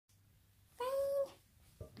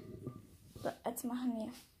Jetzt machen wir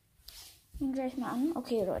ihn gleich mal an.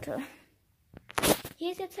 Okay, Leute.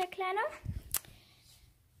 Hier ist jetzt der Kleine.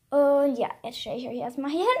 Und ja, jetzt stelle ich euch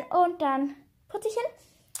erstmal hier hin und dann putze ich hin.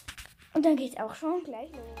 Und dann geht es auch schon gleich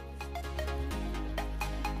los.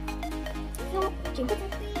 So, den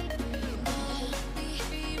putzen.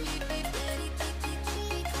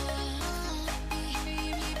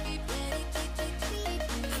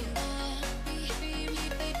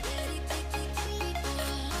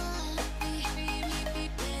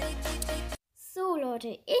 So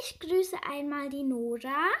Leute, ich grüße einmal die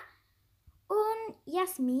Nora und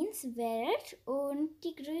Jasmins Welt und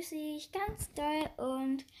die grüße ich ganz doll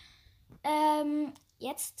und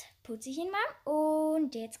jetzt putze ich ihn mal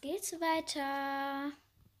und jetzt geht's weiter.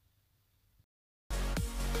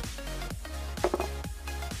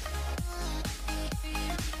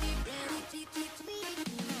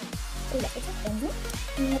 Oh, da ist das Benzin.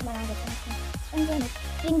 Mit meiner Hand mit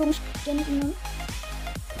Regenbogensterne genommen.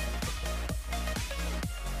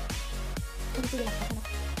 Und die Lack noch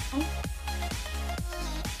an.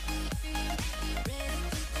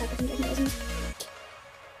 Das ist nicht essen.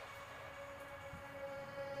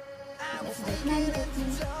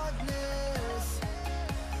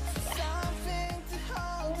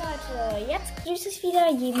 Leute, jetzt grüßt es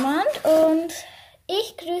wieder jemand und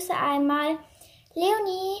ich grüße einmal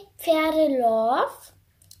Leonie Pferdelove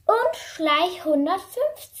und Schleich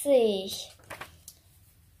 150.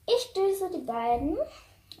 Ich grüße die beiden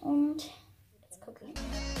und jetzt gucke ich.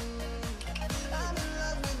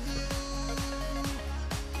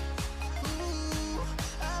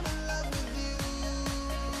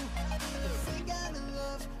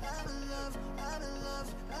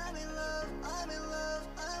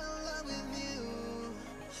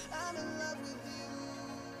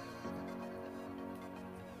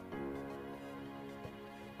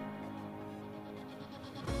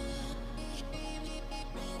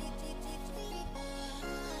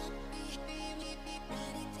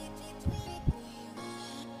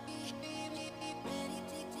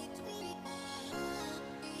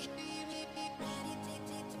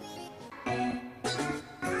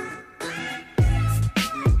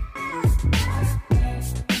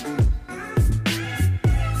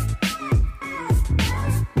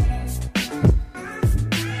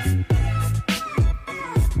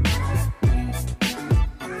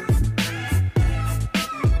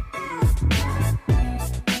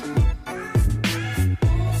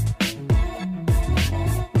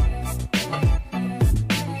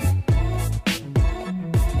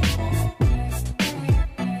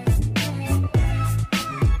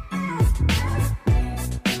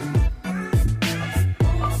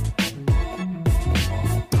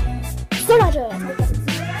 So Leute, jetzt habe ich das jetzt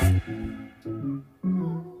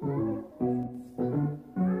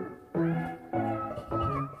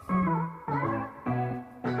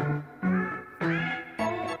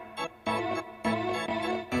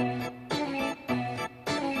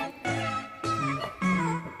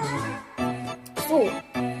so,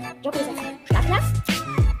 Jocke ist jetzt Startplatz.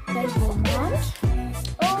 Welch jemand.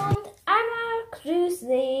 Und einmal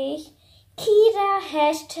grüße ich Kira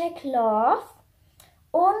 #Love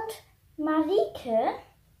und Marike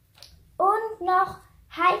und noch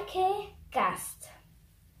Heike Gast.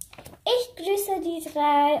 Ich grüße die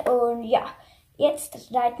drei und ja,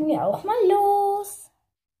 jetzt reiten wir auch mal los.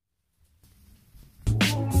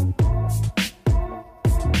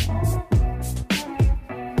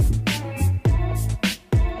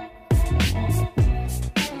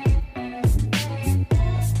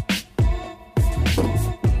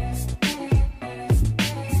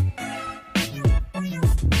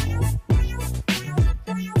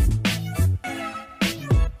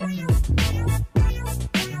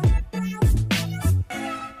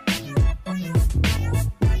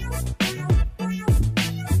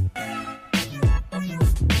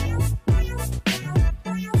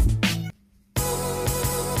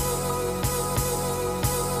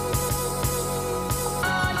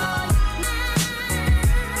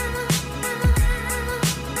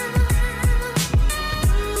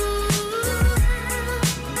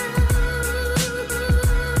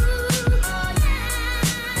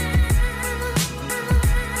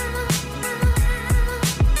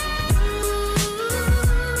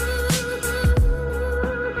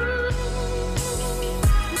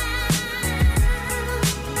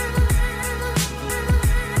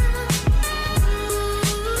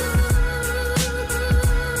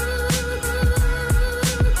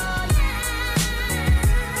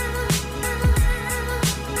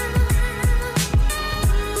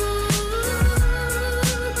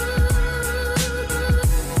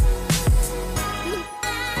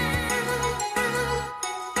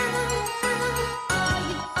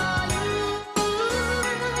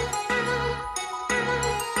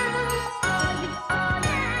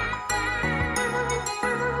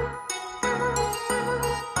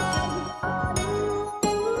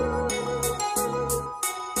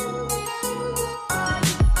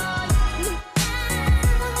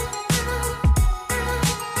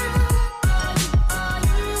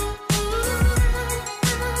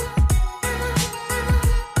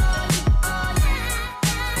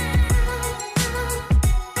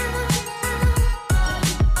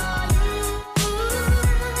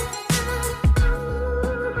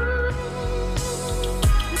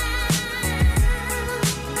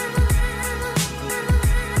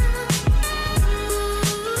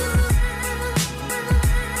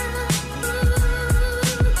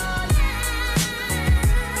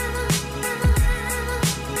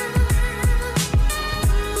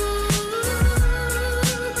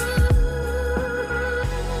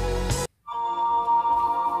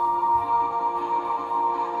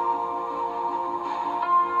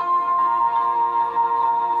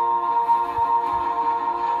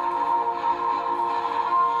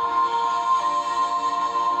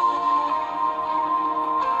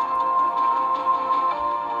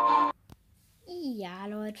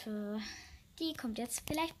 kommt jetzt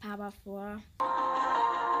vielleicht Papa vor.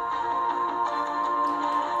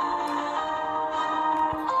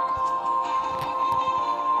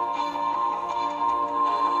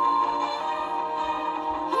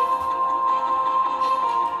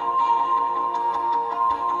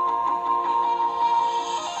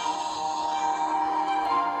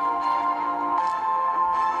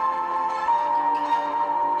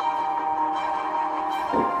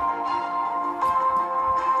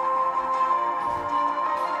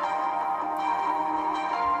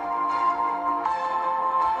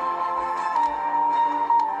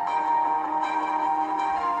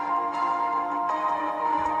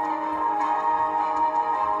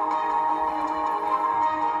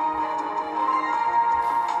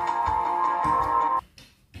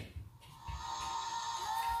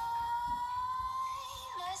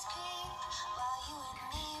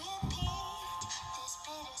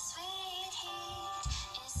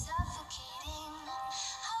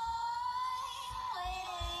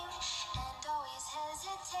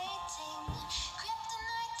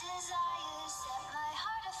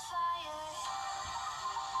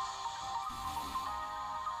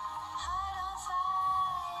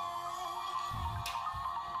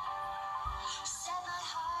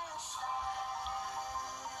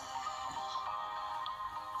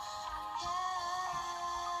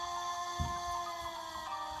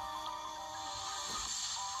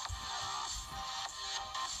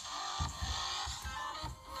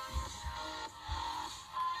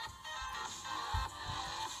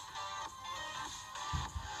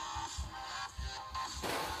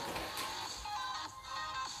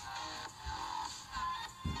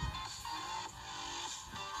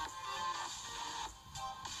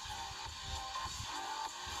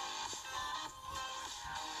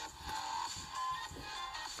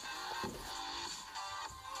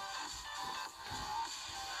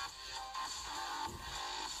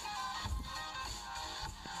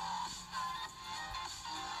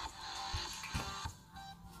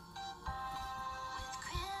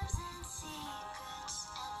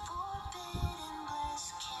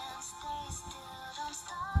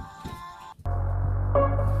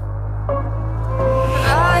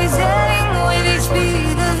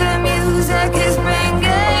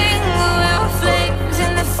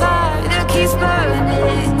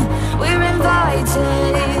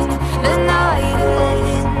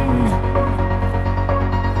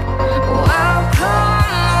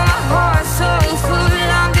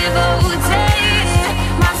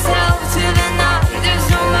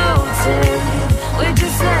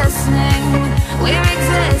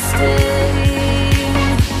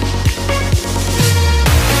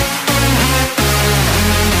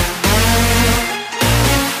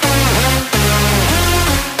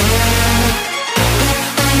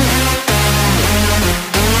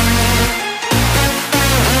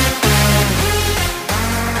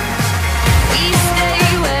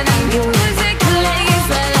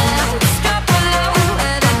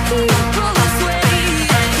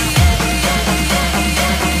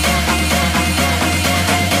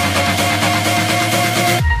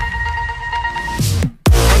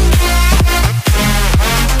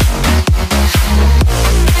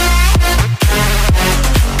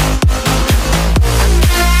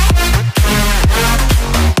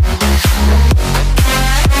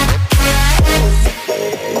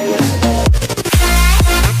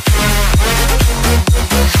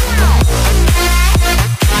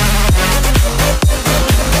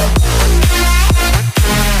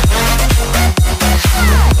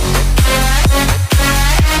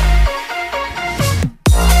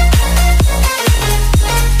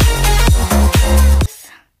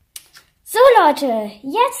 Leute,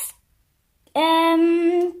 jetzt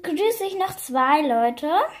grüße ich noch 2 Leute.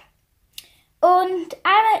 Und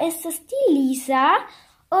einmal ist es die Lisa.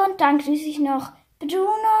 Und dann grüße ich noch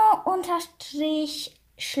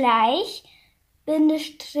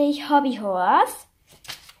Bruno-Schleich-Hobbyhorse.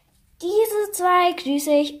 Diese 2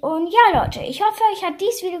 grüße ich. Und ja Leute, ich hoffe, euch hat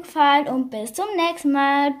dieses Video gefallen und bis zum nächsten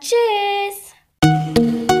Mal. Tschüss!